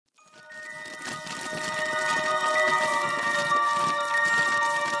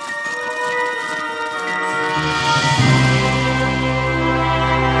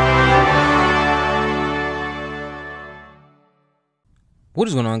What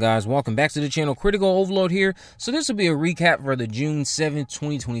is going on, guys? Welcome back to the channel. Critical Overload here. So this will be a recap for the June 7th,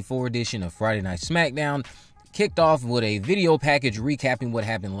 2024 edition of Friday Night SmackDown. Kicked off with a video package recapping what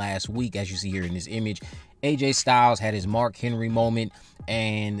happened last week. As you see here in this image, AJ Styles had his Mark Henry moment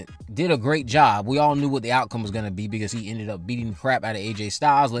and did a great job. We all knew what the outcome was going to be because he ended up beating the crap out of AJ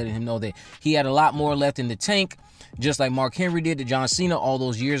Styles, letting him know that he had a lot more left in the tank, just like Mark Henry did to John Cena all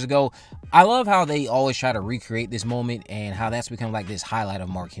those years ago. I love how they always try to recreate this moment and how that's become like this highlight of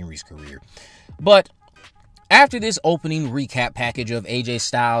Mark Henry's career. But after this opening recap package of AJ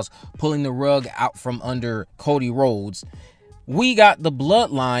Styles pulling the rug out from under Cody Rhodes, we got the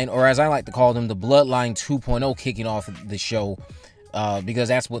Bloodline, or as I like to call them, the Bloodline 2.0 kicking off the show, because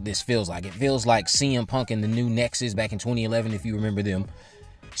that's what this feels like. It feels like CM Punk and the New Nexus back in 2011, if you remember them.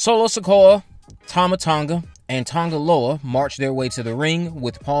 Solo Sakoa, Tama Tonga, and Tonga Loa march their way to the ring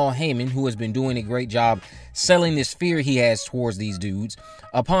with Paul Heyman, who has been doing a great job selling this fear he has towards these dudes.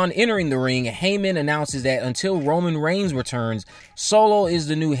 Upon entering the ring, Heyman announces that until Roman Reigns returns, Solo is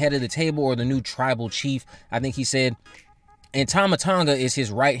the new head of the table, or the new tribal chief, I think he said, and Tama Tonga is his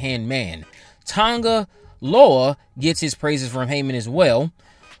right-hand man. Tonga Loa gets his praises from Heyman as well.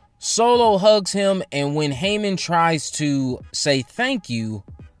 Solo hugs him, and when Heyman tries to say thank you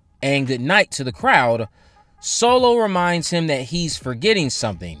and good night to the crowd, Solo reminds him that he's forgetting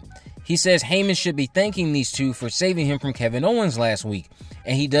something. He says Heyman should be thanking these two for saving him from Kevin Owens last week,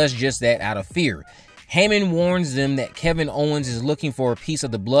 and he does just that out of fear. Heyman warns them that Kevin Owens is looking for a piece of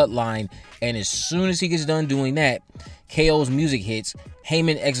the bloodline, and as soon as he gets done doing that, KO's music hits.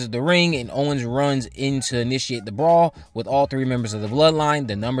 Heyman exits the ring, and Owens runs in to initiate the brawl with all three members of the bloodline.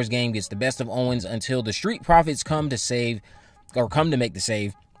 The numbers game gets the best of Owens until the Street Profits come to make the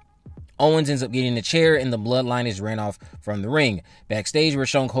save. Owens ends up getting the chair, and the bloodline is ran off from the ring. Backstage, we're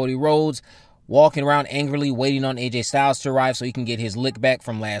shown Cody Rhodes walking around angrily, waiting on AJ Styles to arrive so he can get his lick back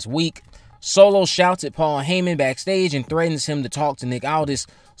from last week. Solo shouts at Paul Heyman backstage and threatens him to talk to Nick Aldis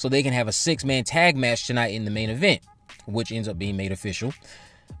so they can have a six-man tag match tonight in the main event, which ends up being made official.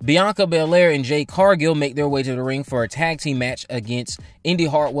 Bianca Belair and Jade Cargill make their way to the ring for a tag team match against Indy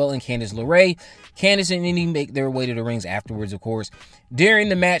Hartwell and Candice LeRae. Candice and Indy make their way to the rings afterwards, of course. During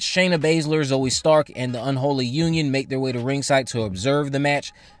the match, Shayna Baszler, Zoe Stark, and the Unholy Union make their way to ringside to observe the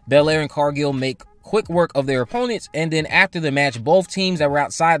match. Belair and Cargill make quick work of their opponents, and then after the match, both teams that were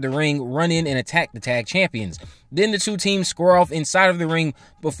outside the ring run in and attack the tag champions. Then the two teams square off inside of the ring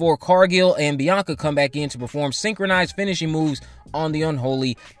before Cargill and Bianca come back in to perform synchronized finishing moves on the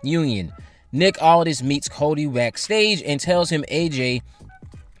Unholy Union. Nick Aldis meets Cody backstage and tells him AJ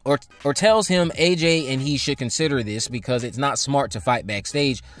and he should consider this because it's not smart to fight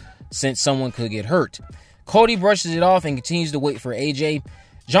backstage since someone could get hurt. Cody brushes it off and continues to wait for AJ.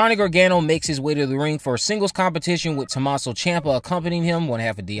 Johnny Gargano makes his way to the ring for a singles competition with Tommaso Ciampa accompanying him, one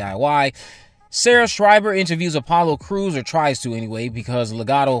half of DIY. Sarah Schreiber interviews Apollo Crews, or tries to anyway, because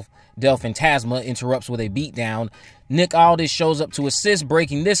Legado del Fantasma interrupts with a beatdown. Nick Aldis shows up to assist,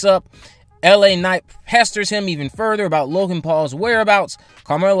 breaking this up. LA Knight pesters him even further about Logan Paul's whereabouts.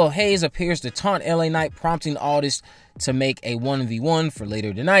 Carmelo Hayes appears to taunt LA Knight, prompting Aldis to make a 1v1 for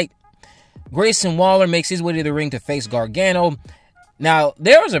later tonight. Grayson Waller makes his way to the ring to face Gargano. Now,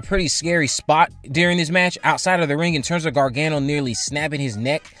 there was a pretty scary spot during this match outside of the ring in terms of Gargano nearly snapping his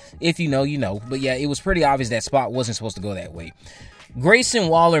neck. If you know, you know. But yeah, it was pretty obvious that spot wasn't supposed to go that way. Grayson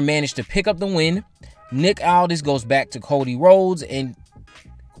Waller managed to pick up the win. Nick Aldis goes back to Cody Rhodes,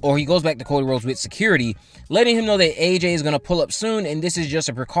 with security, letting him know that AJ is going to pull up soon, and this is just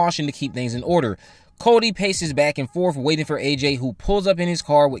a precaution to keep things in order. Cody paces back and forth, waiting for AJ, who pulls up in his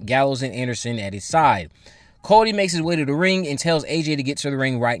car with Gallows and Anderson at his side. Cody makes his way to the ring and tells AJ to get to the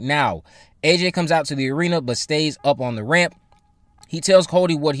ring right now. AJ comes out to the arena but stays up on the ramp. He tells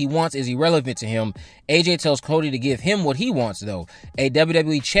Cody what he wants is irrelevant to him. AJ tells Cody to give him what he wants, though, a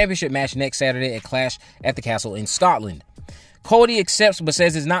WWE Championship match next Saturday at Clash at the Castle in Scotland. Cody accepts but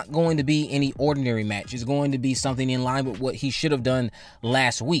says it's not going to be any ordinary match. It's going to be something in line with what he should have done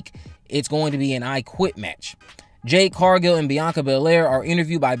last week. It's going to be an I Quit match. Jade Cargill and Bianca Belair are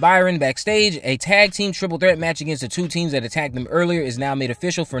interviewed by Byron backstage. A tag team triple threat match against the two teams that attacked them earlier is now made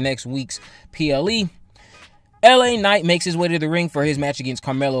official for next week's PLE. LA Knight makes his way to the ring for his match against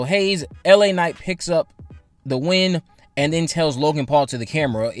Carmelo Hayes. LA Knight picks up the win and then tells Logan Paul to the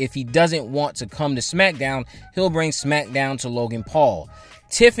camera if he doesn't want to come to SmackDown, he'll bring SmackDown to Logan Paul.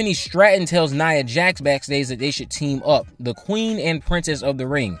 Tiffany Stratton tells Nia Jax backstage that they should team up, the queen and princess of the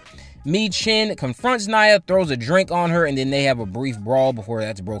ring. Mi Chen confronts Nia, throws a drink on her, and then they have a brief brawl before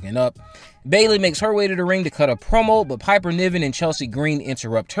that's broken up. Bayley makes her way to the ring to cut a promo, but Piper Niven and Chelsea Green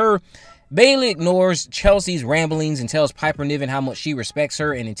interrupt her. Bayley ignores Chelsea's ramblings and tells Piper Niven how much she respects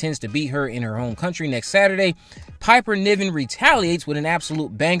her and intends to beat her in her home country next Saturday. Piper Niven retaliates with an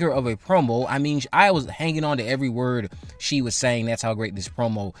absolute banger of a promo. I mean, I was hanging on to every word she was saying. That's how great this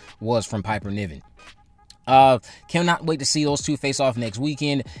promo was from Piper Niven. Cannot wait to see those two face off next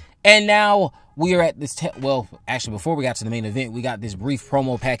weekend. And now we are at this, well, actually, before we got to the main event, we got this brief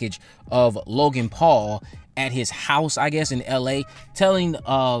promo package of Logan Paul at his house, I guess, in LA, telling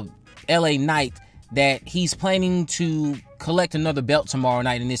LA Knight that he's planning to collect another belt tomorrow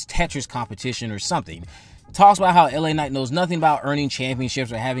night in this Tetris competition or something. Talks about how LA Knight knows nothing about earning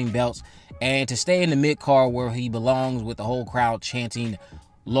championships or having belts, and to stay in the mid-card where he belongs, with the whole crowd chanting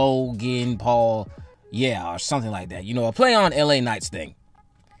Logan Paul, yeah, or something like that. You know, a play on LA Knight's thing.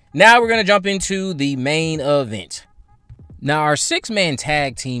 Now we're going to jump into the main event. Now, our 6-man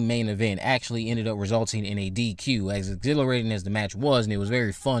tag team main event actually ended up resulting in a DQ. As exhilarating as the match was, and it was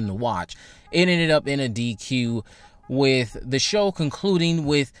very fun to watch, it ended up in a DQ, with the show concluding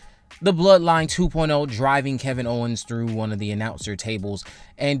with the Bloodline 2.0 driving Kevin Owens through one of the announcer tables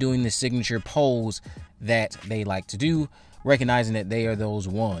and doing the signature pose that they like to do, recognizing that they are those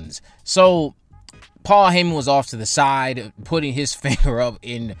ones. So Paul Heyman was off to the side, putting his finger up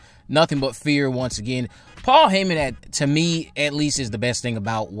in nothing but fear once again. Paul Heyman, to me, at least, is the best thing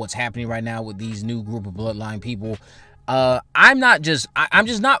about what's happening right now with these new group of Bloodline people. I'm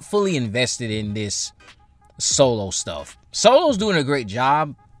just not fully invested in this Solo stuff. Solo's doing a great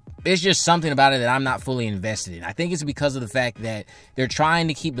job. It's just something about it that I'm not fully invested in. I think it's because of the fact that they're trying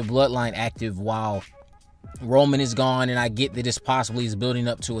to keep the Bloodline active while Roman is gone, and I get that this possibly is building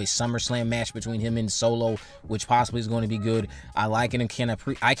up to a SummerSlam match between him and Solo, which possibly is going to be good. I like it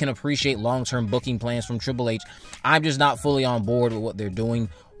and I can appreciate long-term booking plans from Triple H. I'm just not fully on board with what they're doing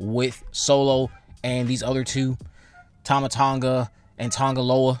with Solo and these other two, Tama Tonga and Tonga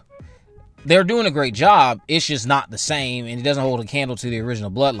Loa. They're doing a great job. It's just not the same, and it doesn't hold a candle to the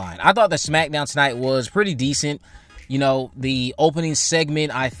original Bloodline. I thought the SmackDown tonight was pretty decent. You know, the opening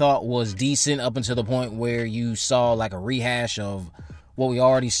segment I thought was decent up until the point where you saw like a rehash of what we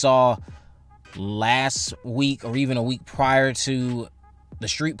already saw last week or even a week prior to the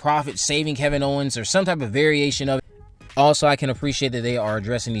Street Profits saving Kevin Owens, or some type of variation of it. Also, I can appreciate that they are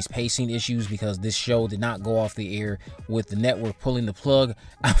addressing these pacing issues, because this show did not go off the air with the network pulling the plug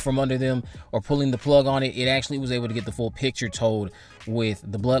out from under them or pulling the plug on it. It actually was able to get the full picture told with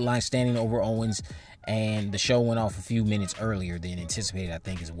the Bloodline standing over Owens, and the show went off a few minutes earlier than anticipated, I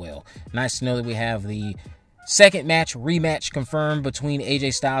think, as well. Nice to know that we have the second rematch confirmed between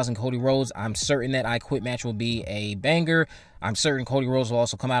AJ Styles and Cody Rhodes. I'm certain that I Quit match will be a banger. I'm certain Cody Rhodes will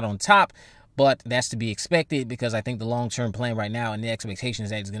also come out on top. But that's to be expected, because I think the long-term plan right now and the expectation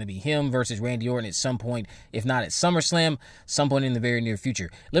is that it's going to be him versus Randy Orton at some point, if not at SummerSlam, some point in the very near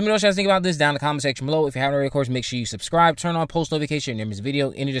future. Let me know what you guys think about this down in the comment section below. If you haven't already, of course, make sure you subscribe, turn on post notification, and this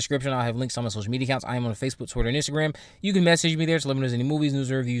video in the description. I'll have links on my social media accounts. I am on Facebook, Twitter, and Instagram. You can message me there to let me know any movies,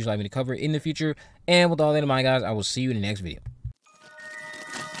 news, or reviews you'd like me to cover in the future. And with all that in mind, guys, I will see you in the next video.